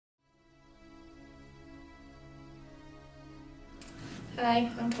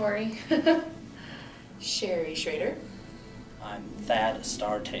Hi, I'm Tori. Sherry Schrader. I'm Thad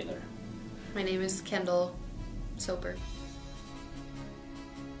Starr Taylor. My name is Kendall Soper.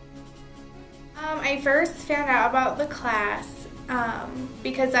 I first found out about the class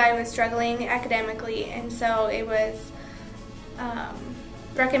because I was struggling academically, and so it was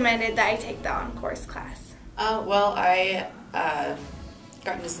recommended that I take the on-course class. Well, I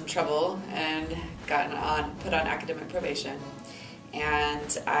got into some trouble and put on academic probation,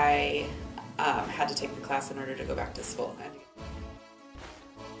 and I had to take the class in order to go back to school.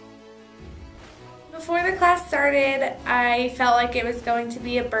 Before the class started, I felt like it was going to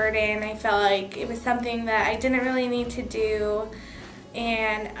be a burden. I felt like it was something that I didn't really need to do,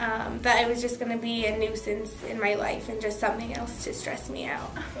 and that it was just going to be a nuisance in my life and just something else to stress me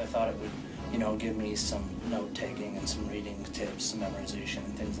out. I thought it would, give me some note-taking and some reading tips, some memorization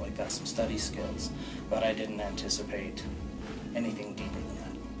and things like that, some study skills, but I didn't anticipate anything deeper than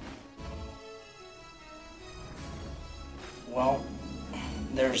that. Well,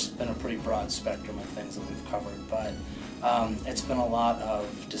 there's been a pretty broad spectrum of things that we've covered, but it's been a lot of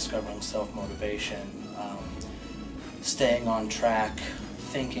discovering self-motivation, staying on track,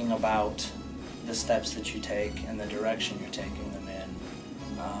 thinking about the steps that you take and the direction you're taking them in,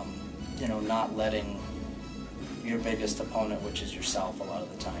 not letting your biggest opponent, which is yourself a lot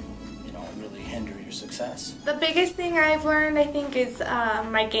of the time, really hinder your success. The biggest thing I've learned, I think, is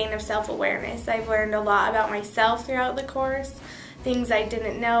my gain of self-awareness. I've learned a lot about myself throughout the course. Things I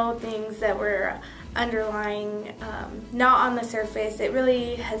didn't know, things that were underlying, not on the surface. It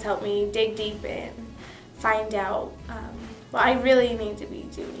really has helped me dig deep and find out what I really need to be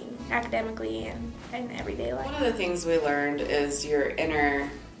doing academically and in everyday life. One of the things we learned is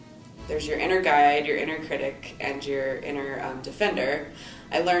there's your inner guide, your inner critic, and your inner defender.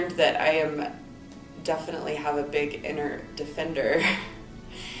 I learned that I definitely have a big inner defender,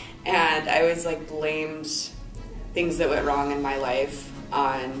 and I always blamed things that went wrong in my life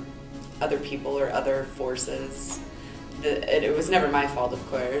on other people or other forces. It was never my fault, of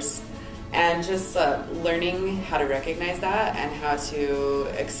course. And just learning how to recognize that and how to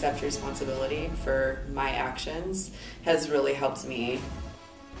accept responsibility for my actions has really helped me.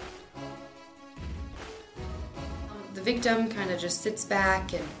 The victim kind of just sits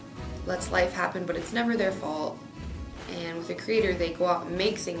back and lets life happen, but it's never their fault. And with a creator, they go out and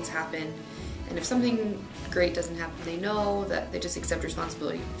make things happen. And if something great doesn't happen, they know that they just accept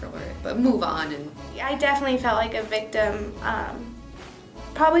responsibility for it, but move on. And I definitely felt like a victim.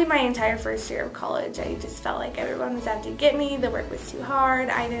 Probably my entire first year of college, I just felt like everyone was out to get me. The work was too hard.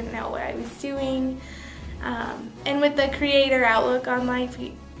 I didn't know what I was doing. And with the creator outlook on life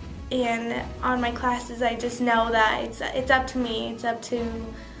and on my classes, I just know that it's up to me. It's up to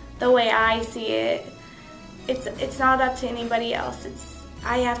the way I see it. It's not up to anybody else.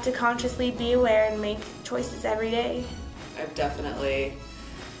 I have to consciously be aware and make choices every day. I've definitely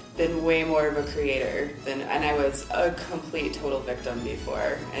been way more of a creator and I was a complete total victim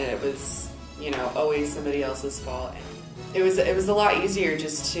before, and it was, always somebody else's fault. It was a lot easier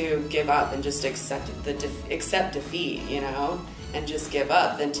just to give up and just accept defeat, and just give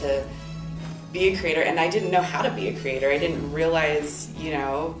up than to be a creator. And I didn't know how to be a creator. I didn't realize,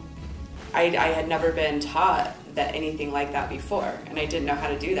 I had never been taught that anything like that before, and I didn't know how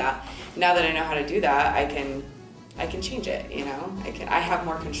to do that. Now that I know how to do that, I can change it, I have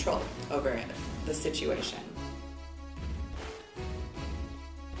more control over the situation.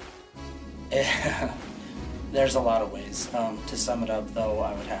 There's a lot of ways. To sum it up, though,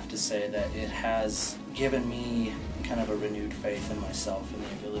 I would have to say that it has given me kind of a renewed faith in myself and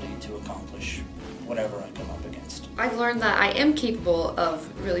the ability to accomplish whatever I come up against. I've learned that I am capable of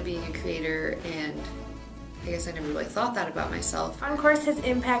really being a creator, and I guess I never really thought that about myself. On-course has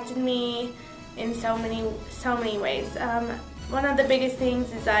impacted me in so many ways. One of the biggest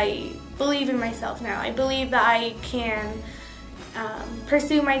things is I believe in myself now. I believe that I can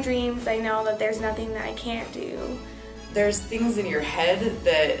pursue my dreams. I know that there's nothing that I can't do. There's things in your head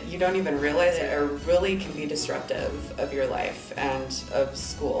that you don't even realize are really can be disruptive of your life and of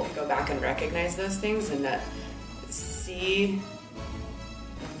school. Go back and recognize those things and see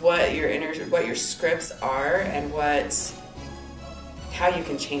what your scripts are and how you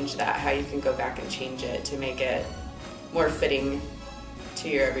can change that, how you can go back and change it to make it more fitting to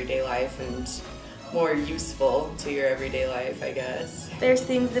your everyday life and more useful to your everyday life, I guess. There's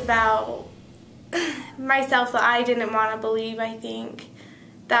things about myself that I didn't want to believe, I think,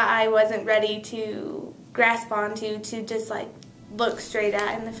 that I wasn't ready to grasp onto, to just look straight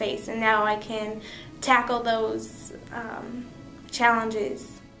at in the face, and now I can tackle those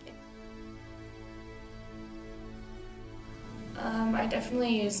challenges. I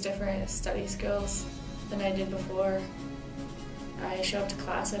definitely use different study skills than I did before. I show up to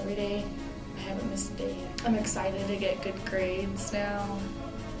class every day. I haven't missed a day yet. I'm excited to get good grades now.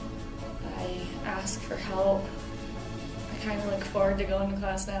 I ask for help. I kind of look forward to going to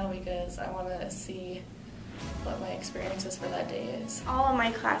class now because I want to see what my experiences for that day is. All of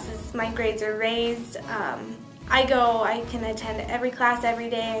my classes, my grades are raised. I can attend every class every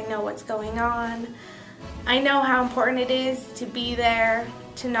day. I know what's going on. I know how important it is to be there,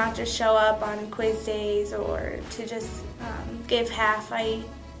 to not just show up on quiz days or to just give half. I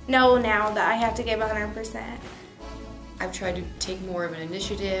know now that I have to give 100%. I've tried to take more of an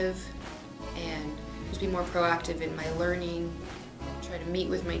initiative and just be more proactive in my learning, try to meet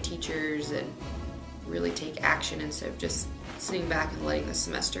with my teachers and really take action instead of just sitting back and letting the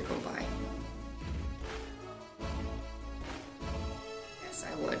semester go by. Yes,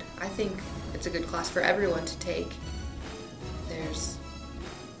 I would. I think it's a good class for everyone to take. I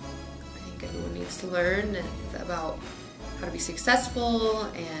think everyone needs to learn about how to be successful,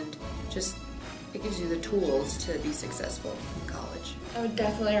 and just it gives you the tools to be successful in college. I would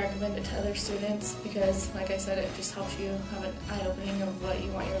definitely recommend it to other students because, like I said, it just helps you have an eye-opening of what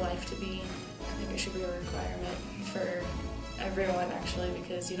you want your life to be. I think it should be a requirement for everyone, actually,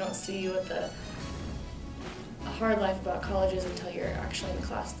 because you don't see what the hard life about college is until you're actually in the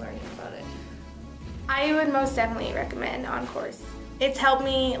class learning about it. I would most definitely recommend On-Course. It's helped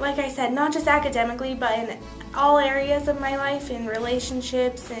me, like I said, not just academically, but in all areas of my life, in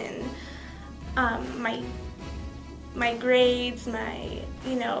relationships, in my grades,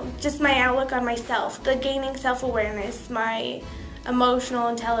 just my outlook on myself, the gaining self-awareness, my emotional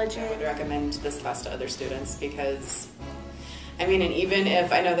intelligence. I would recommend this class to other students because, and even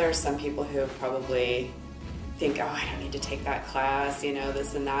if, I know there are some people who probably think, oh, I don't need to take that class,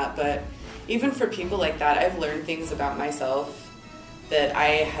 this and that, but even for people like that, I've learned things about myself that I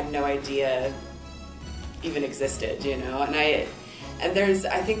had no idea even existed, and I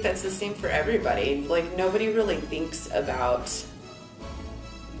think that's the same for everybody. Like, nobody really thinks about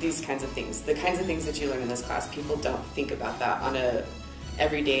these kinds of things. The kinds of things that you learn in this class, people don't think about that on a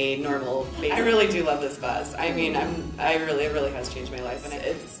everyday, normal basis. I really do love this class. It really has changed my life, and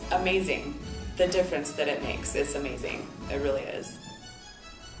it's amazing. The difference that it makes is amazing. It really is.